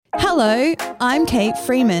Hello, I'm Kate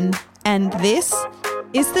Freeman, and this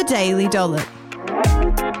is the Daily Dollop.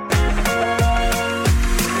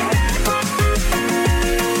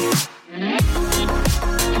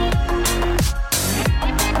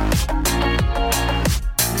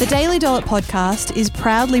 The Daily Dollop podcast is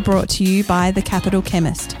proudly brought to you by The Capital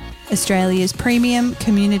Chemist, Australia's premium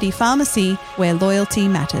community pharmacy where loyalty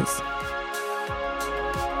matters.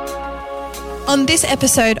 On this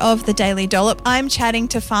episode of The Daily Dollop, I'm chatting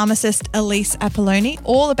to pharmacist Elise Apolloni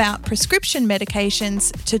all about prescription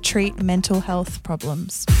medications to treat mental health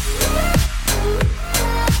problems.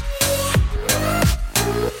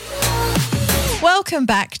 Welcome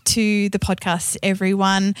back to the podcast,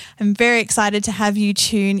 everyone. I'm very excited to have you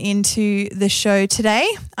tune into the show today.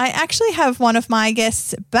 I actually have one of my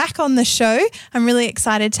guests back on the show. I'm really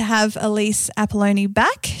excited to have Elise Apolloni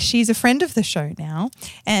back. She's a friend of the show now.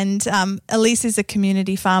 And Elise is a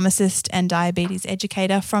community pharmacist and diabetes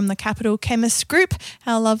educator from the Capital Chemist Group,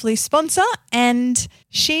 our lovely sponsor. And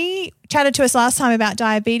she chatted to us last time about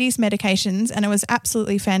diabetes medications and it was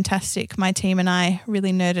absolutely fantastic. My team and I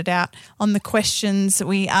really nerded out on the questions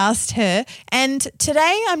we asked her. And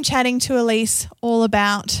today I'm chatting to Elise all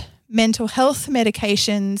about mental health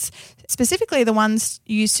medications, specifically the ones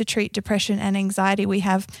used to treat depression and anxiety. We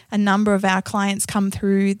have a number of our clients come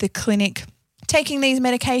through the clinic taking these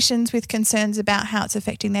medications with concerns about how it's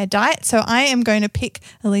affecting their diet. So I am going to pick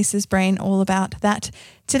Elise's brain all about that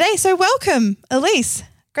today. So welcome, Elise.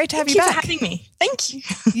 Great to have you back. Thank you for having me. Thank you.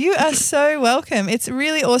 You are so welcome. It's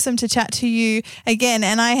really awesome to chat to you again.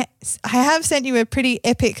 And I have sent you a pretty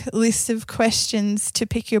epic list of questions to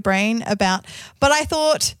pick your brain about. But I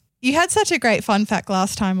thought you had such a great fun fact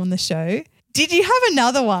last time on the show. Did you have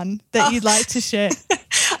another one that you'd like to share?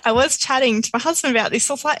 I was chatting to my husband about this.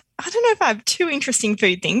 I was like, I don't know if I have two interesting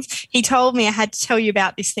food things. He told me I had to tell you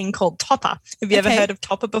about this thing called topper. Have you ever heard of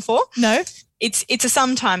topper before? No. It's a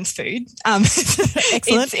sometimes food.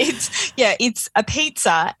 Excellent. It's a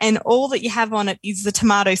pizza and all that you have on it is the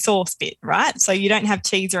tomato sauce bit, right? So you don't have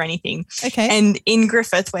cheese or anything. Okay. And in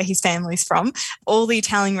Griffith, where his family's from, all the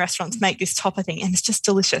Italian restaurants make this topper thing and it's just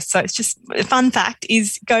delicious. So it's just a fun fact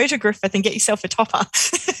is go to Griffith and get yourself a topper.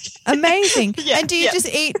 Amazing. And do you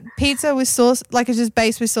just eat pizza with sauce, like it's just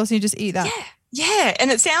based with sauce and you just eat that? Yeah,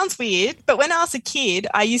 and it sounds weird, but when I was a kid,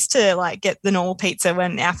 I used to like get the normal pizza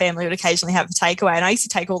when our family would occasionally have a takeaway and I used to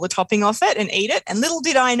take all the topping off it and eat it. And little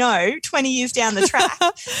did I know, 20 years down the track,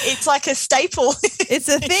 it's like a staple. It's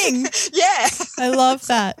a thing. Yeah. I love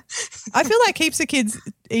that. I feel like heaps of kids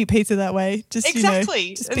eat pizza that way. Just,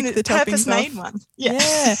 exactly. Just pick the toppings made off. One. Yeah.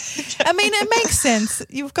 I mean, it makes sense.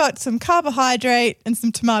 You've got some carbohydrate and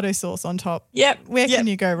some tomato sauce on top. Yep. Where can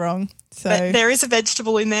you go wrong? So but there is a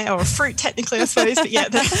vegetable in there or a fruit technically, I suppose. But yeah.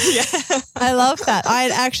 I love that. I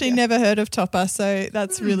had actually never heard of topper, so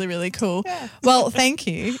that's really, really cool. Yeah. Well, thank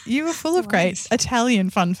you. You were full of great Italian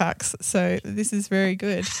fun facts, so this is very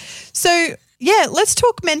good. So yeah, let's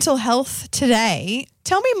talk mental health today.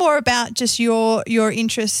 Tell me more about just your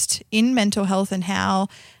interest in mental health and how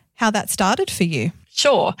that started for you.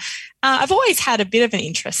 Sure. I've always had a bit of an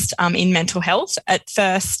interest in mental health. At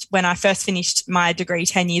first, when I first finished my degree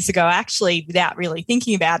 10 years ago, I actually, without really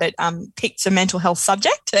thinking about it, picked a mental health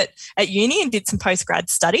subject at uni and did some postgrad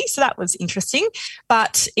study. So that was interesting.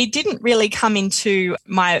 But it didn't really come into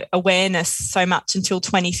my awareness so much until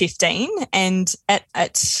 2015. And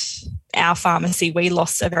at our pharmacy, we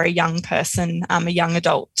lost a very young person, a young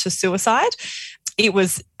adult, to suicide. It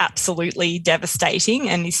was absolutely devastating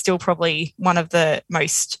and is still probably one of the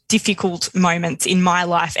most difficult moments in my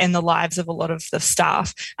life and the lives of a lot of the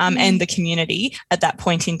staff and the community at that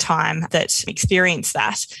point in time that experienced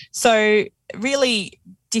that. So really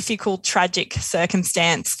difficult, tragic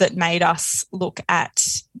circumstance that made us look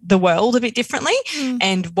at the world a bit differently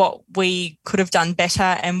and what we could have done better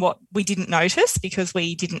and what we didn't notice because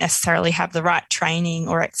we didn't necessarily have the right training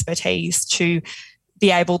or expertise to be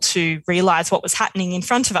able to realise what was happening in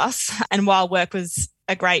front of us. And while work was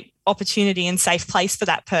a great opportunity and safe place for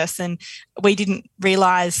that person, we didn't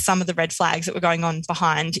realise some of the red flags that were going on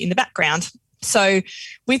behind in the background. So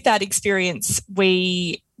with that experience,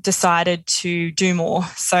 we decided to do more.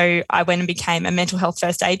 So I went and became a mental health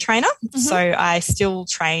first aid trainer. Mm-hmm. So I still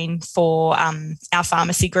train for our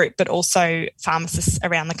pharmacy group, but also pharmacists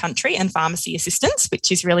around the country and pharmacy assistants,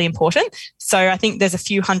 which is really important. So I think there's a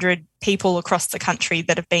few hundred people across the country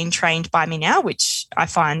that have been trained by me now, which I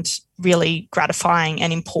find really gratifying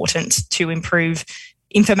and important to improve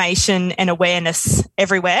information and awareness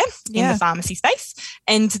everywhere in the pharmacy space.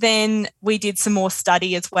 And then we did some more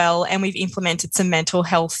study as well, and we've implemented some mental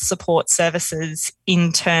health support services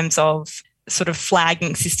in terms of sort of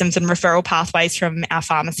flagging systems and referral pathways from our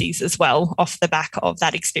pharmacies as well off the back of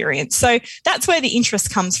that experience. So that's where the interest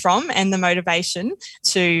comes from and the motivation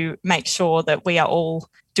to make sure that we are all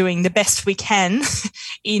doing the best we can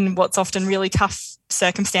in what's often really tough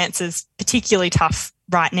circumstances, particularly tough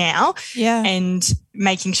right now, and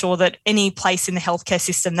making sure that any place in the healthcare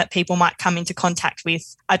system that people might come into contact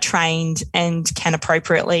with are trained and can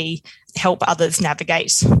appropriately help others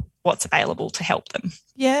navigate what's available to help them.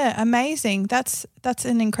 Yeah, amazing. That's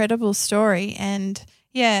an incredible story. And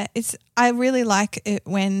I really like it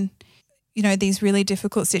when, these really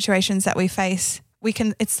difficult situations that we face,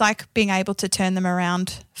 it's like being able to turn them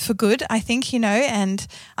around for good, I think, and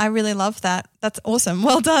I really love that. That's awesome.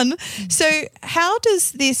 Well done. So how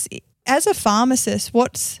does this, as a pharmacist,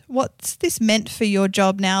 what's this meant for your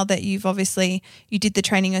job now that you did the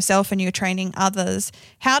training yourself and you're training others?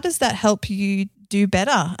 How does that help you do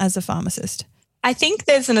better as a pharmacist? I think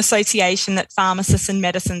there's an association that pharmacists and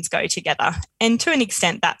medicines go together. And to an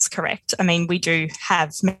extent, that's correct. I mean, we do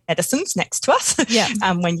have medicines next to us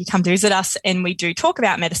when you come to visit us, and we do talk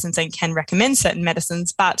about medicines and can recommend certain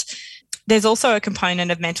medicines. But there's also a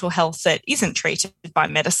component of mental health that isn't treated by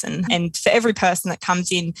medicine. And for every person that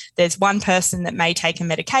comes in, there's one person that may take a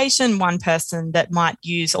medication, one person that might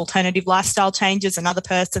use alternative lifestyle changes, another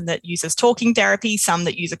person that uses talking therapy, some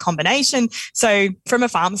that use a combination. So from a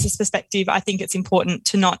pharmacist perspective, I think it's important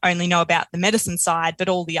to not only know about the medicine side, but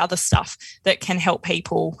all the other stuff that can help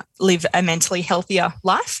people live a mentally healthier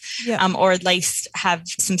life, or at least have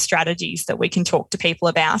some strategies that we can talk to people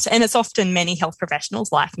about. And it's often many health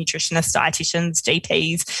professionals, life nutritionists, dietitians,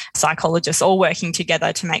 GPs, psychologists, all working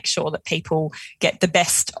together to make sure that people get the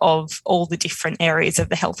best of all the different areas of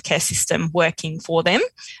the healthcare system working for them.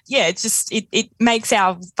 Yeah, it makes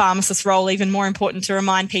our pharmacist role even more important to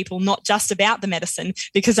remind people not just about the medicine,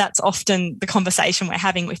 because that's often the conversation we're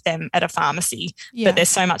having with them at a pharmacy, but there's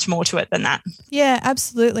so much more to it than that. Yeah,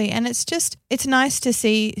 absolutely. And it's nice to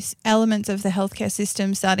see elements of the healthcare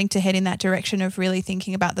system starting to head in that direction of really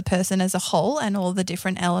thinking about the person as a whole and all the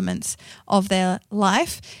different elements of their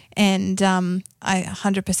life. And I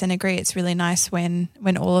 100% agree. It's really nice when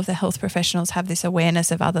all of the health professionals have this awareness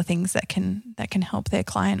of other things that can help their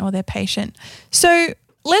client or their patient. So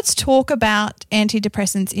let's talk about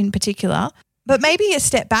antidepressants in particular, but maybe a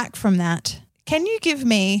step back from that. Can you give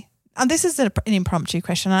me, and this is an impromptu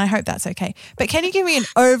question, and I hope that's okay, but can you give me an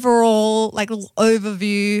overall little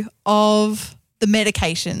overview of the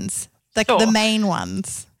medications, the main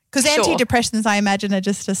ones? Because antidepressants, I imagine, are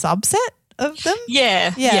just a subset of them.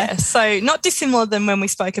 Yeah. So not dissimilar than when we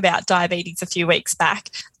spoke about diabetes a few weeks back.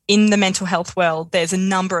 In the mental health world, there's a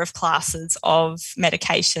number of classes of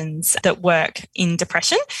medications that work in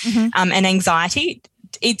depression and anxiety.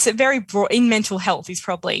 It's a very broad, in mental health is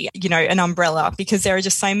probably, an umbrella, because there are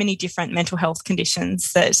just so many different mental health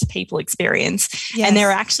conditions that people experience. Yes. And there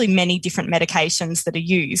are actually many different medications that are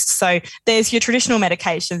used. So there's your traditional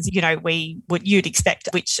medications, you'd expect,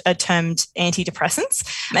 which are termed antidepressants.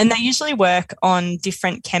 And they usually work on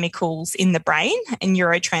different chemicals in the brain and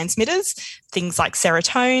neurotransmitters, things like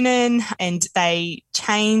serotonin, and they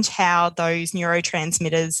change how those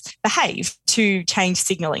neurotransmitters behave to change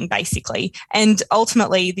signaling, basically. And ultimately,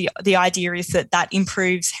 the idea is that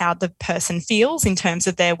improves how the person feels in terms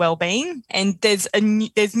of their well-being. And there's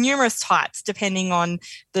numerous types depending on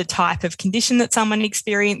the type of condition that someone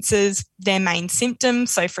experiences, their main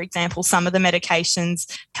symptoms. So, for example, some of the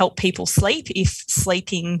medications help people sleep if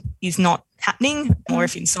sleeping is not happening, or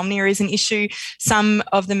if insomnia is an issue. Some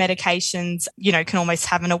of the medications, can almost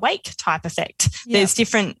have an awake type effect. Yeah. There's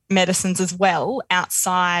different medicines as well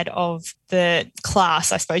outside of the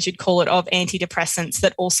class, I suppose you'd call it, of antidepressants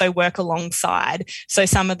that also work alongside. So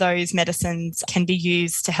some of those medicines can be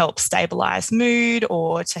used to help stabilise mood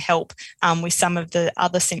or to help with some of the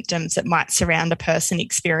other symptoms that might surround a person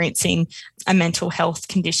experiencing a mental health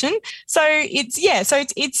condition. So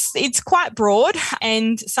it's quite broad,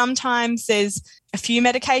 and sometimes there's a few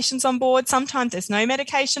medications on board, sometimes there's no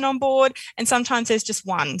medication on board, and sometimes there's just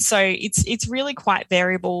one. So it's really quite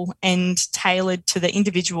variable and tailored to the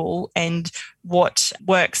individual and what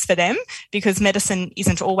works for them, because medicine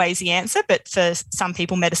isn't always the answer, but for some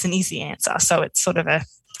people medicine is the answer. So it's sort of a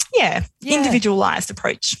individualized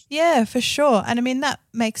approach. Yeah, for sure. And I mean, that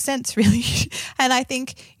makes sense, really. And I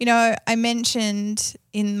think, I mentioned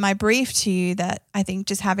in my brief to you that I think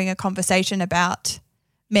just having a conversation about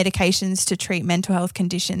medications to treat mental health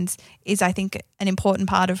conditions is, I think, an important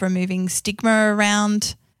part of removing stigma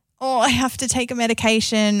around, I have to take a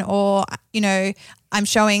medication, or, I'm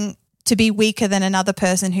showing to be weaker than another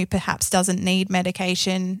person who perhaps doesn't need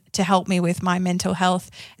medication to help me with my mental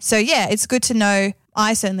health. So, yeah, it's good to know.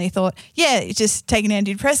 I certainly thought, just take an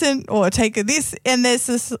antidepressant or take this. And there's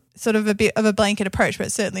this sort of a bit of a blanket approach, but it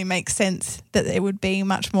certainly makes sense that it would be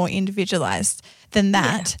much more individualized than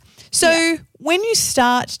that. Yeah. So when you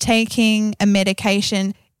start taking a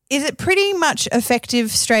medication, is it pretty much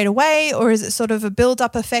effective straight away, or is it sort of a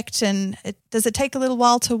build-up effect and does it take a little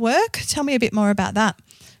while to work? Tell me a bit more about that.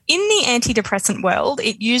 In the antidepressant world,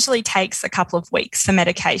 it usually takes a couple of weeks for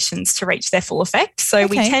medications to reach their full effect. So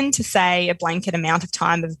we tend to say a blanket amount of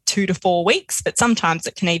time of 2 to 4 weeks, but sometimes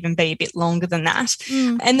it can even be a bit longer than that.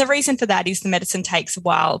 And the reason for that is the medicine takes a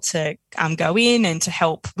while to go in and to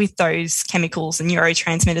help with those chemicals and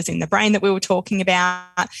neurotransmitters in the brain that we were talking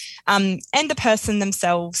about. And the person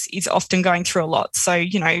themselves is often going through a lot. So,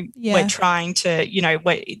 we're trying to,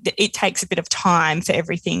 it takes a bit of time for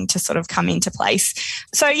everything to sort of come into place.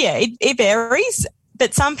 So, it varies.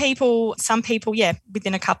 But some people,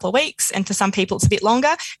 within a couple of weeks, and for some people it's a bit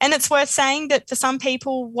longer. And it's worth saying that for some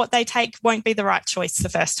people, what they take won't be the right choice the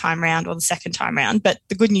first time round or the second time round. But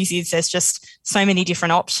the good news is there's just so many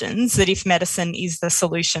different options that if medicine is the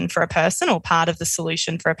solution for a person or part of the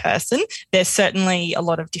solution for a person, there's certainly a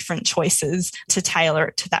lot of different choices to tailor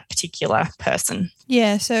it to that particular person.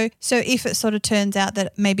 Yeah, so if it sort of turns out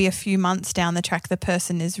that maybe a few months down the track the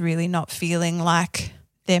person is really not feeling like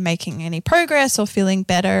they're making any progress or feeling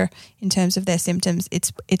better in terms of their symptoms,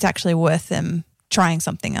 it's actually worth them trying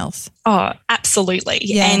something else. Oh, absolutely.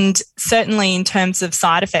 Yeah. And certainly in terms of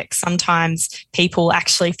side effects, sometimes people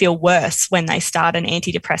actually feel worse when they start an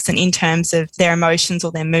antidepressant in terms of their emotions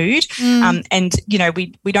or their mood. And,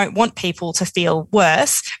 we don't want people to feel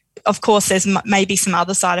worse. Of course, there's maybe some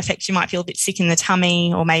other side effects. You might feel a bit sick in the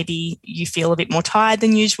tummy, or maybe you feel a bit more tired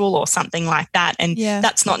than usual or something like that. And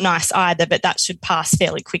that's not nice either, but that should pass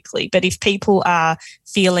fairly quickly. But if people are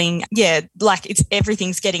feeling, like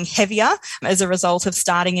everything's getting heavier as a result of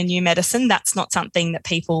starting a new medicine, that's not something that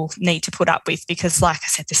people need to put up with because, like I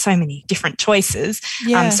said, there's so many different choices.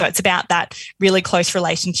 So it's about that really close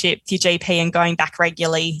relationship with your GP and going back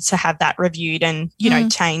regularly to have that reviewed and,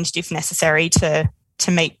 changed if necessary to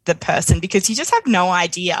meet the person, because you just have no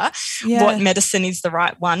idea what medicine is the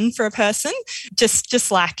right one for a person. Just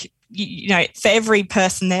like, for every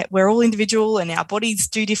person that we're all individual and our bodies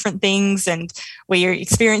do different things and we're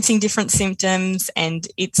experiencing different symptoms, and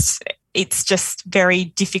it's just very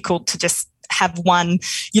difficult to just have one,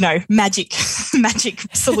 magic solution magic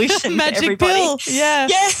for everybody. Pill. The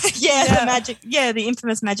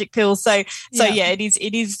infamous magic pill. So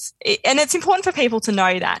it is, and it's important for people to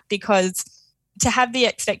know that, because to have the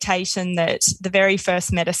expectation that the very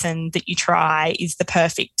first medicine that you try is the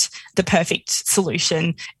perfect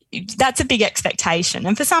solution, that's a big expectation.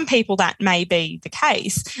 And for some people that may be the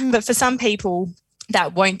case, but for some people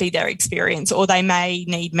that won't be their experience, or they may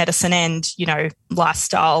need medicine and,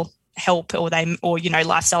 lifestyle help, or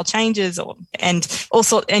lifestyle changes and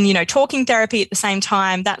talking therapy at the same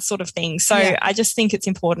time, that sort of thing. So I just think it's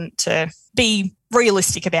important to be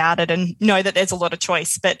realistic about it and know that there's a lot of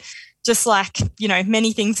choice. But just like,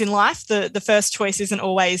 many things in life, the first choice isn't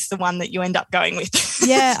always the one that you end up going with.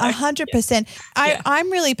 100%.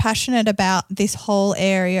 I'm really passionate about this whole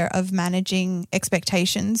area of managing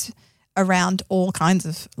expectations around all kinds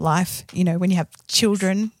of life. When you have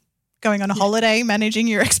children, going on a holiday, managing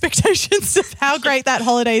your expectations of how great that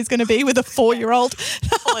holiday is going to be with a 4-year-old.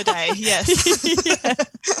 Holiday, yes.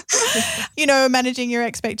 Managing your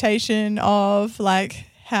expectation of like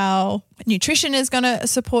how nutrition is going to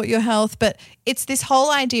support your health. But it's this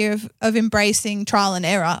whole idea of embracing trial and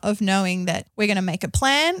error, of knowing that we're going to make a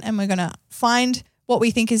plan and we're going to find what we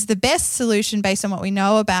think is the best solution based on what we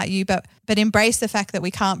know about you, but embrace the fact that we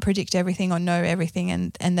can't predict everything or know everything,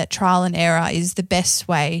 and that trial and error is the best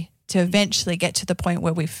way to eventually get to the point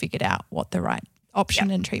where we've figured out what the right option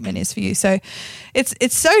and treatment is for you. So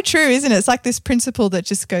it's so true, isn't it? It's like this principle that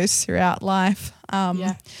just goes throughout life.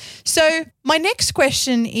 So my next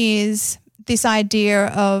question is this idea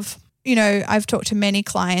of, I've talked to many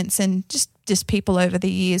clients and just people over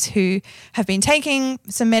the years who have been taking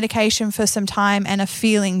some medication for some time and are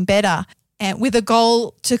feeling better, and with a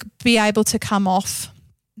goal to be able to come off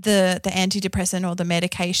the antidepressant or the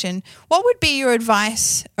medication. What would be your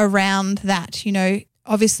advice around that?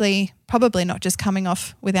 Obviously probably not just coming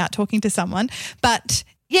off without talking to someone, but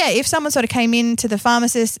if someone sort of came into the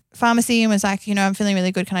pharmacy and was like, I'm feeling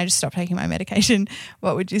really good, can I just stop taking my medication?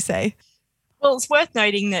 What would you say? Well, it's worth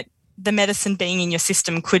noting that the medicine being in your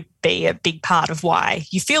system could be a big part of why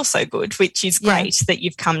you feel so good, which is great that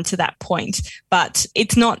you've come to that point. But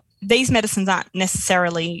it's not, these medicines aren't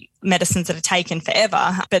necessarily medicines that are taken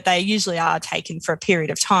forever, but they usually are taken for a period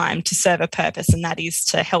of time to serve a purpose, and that is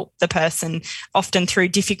to help the person often through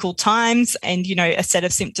difficult times and, a set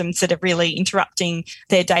of symptoms that are really interrupting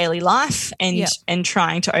their daily life and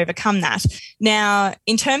trying to overcome that. Now,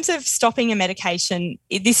 in terms of stopping a medication,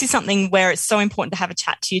 this is something where it's so important to have a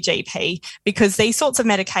chat to your GP, because these sorts of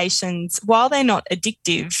medications, while they're not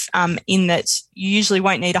addictive in that you usually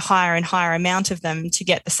won't need a higher and higher amount of them to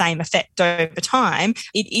get the same effect over time,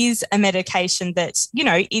 it is a medication that,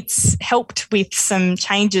 it's helped with some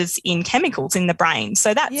changes in chemicals in the brain.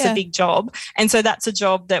 So that's a big job. And so that's a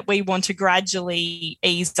job that we want to gradually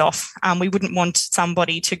ease off. We wouldn't want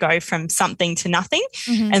somebody to go from something to nothing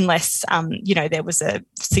unless, there was a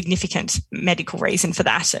significant medical reason for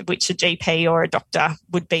that, which a GP or a doctor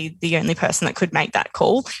would be the only person that could make that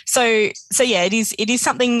call. So yeah, it is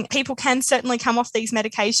something people can certainly come off these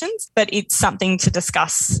medications, but it's something to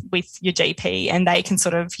discuss with your GP, and they can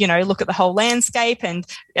sort of, look at the whole landscape and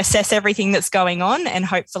assess everything that's going on and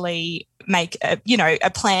hopefully make a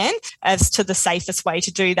plan as to the safest way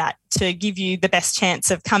to do that to give you the best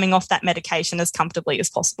chance of coming off that medication as comfortably as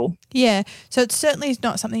possible. Yeah. So it's certainly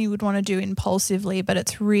not something you would want to do impulsively, but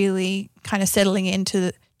it's really kind of settling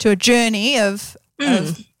into a journey of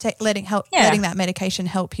letting that medication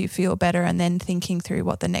help you feel better, and then thinking through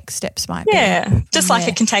what the next steps might be. Yeah, just like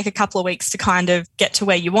it can take a couple of weeks to kind of get to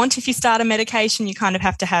where you want. If you start a medication, you kind of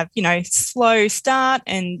have to have, slow start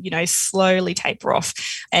and, slowly taper off.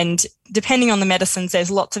 And depending on the medicines,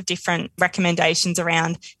 there's lots of different recommendations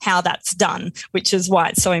around how that's done, which is why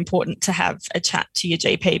it's so important to have a chat to your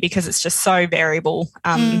GP, because it's just so variable.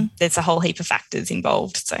 There's a whole heap of factors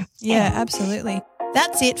involved. So yeah, absolutely.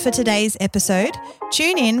 That's it for today's episode.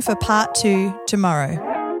 Tune in for part 2 tomorrow.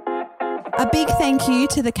 A big thank you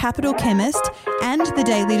to the Capital Chemist and the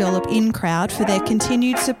Daily Dollop In crowd for their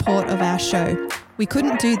continued support of our show. We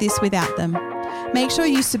couldn't do this without them. Make sure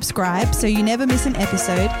you subscribe so you never miss an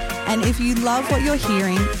episode, and if you love what you're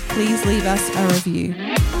hearing, please leave us a review.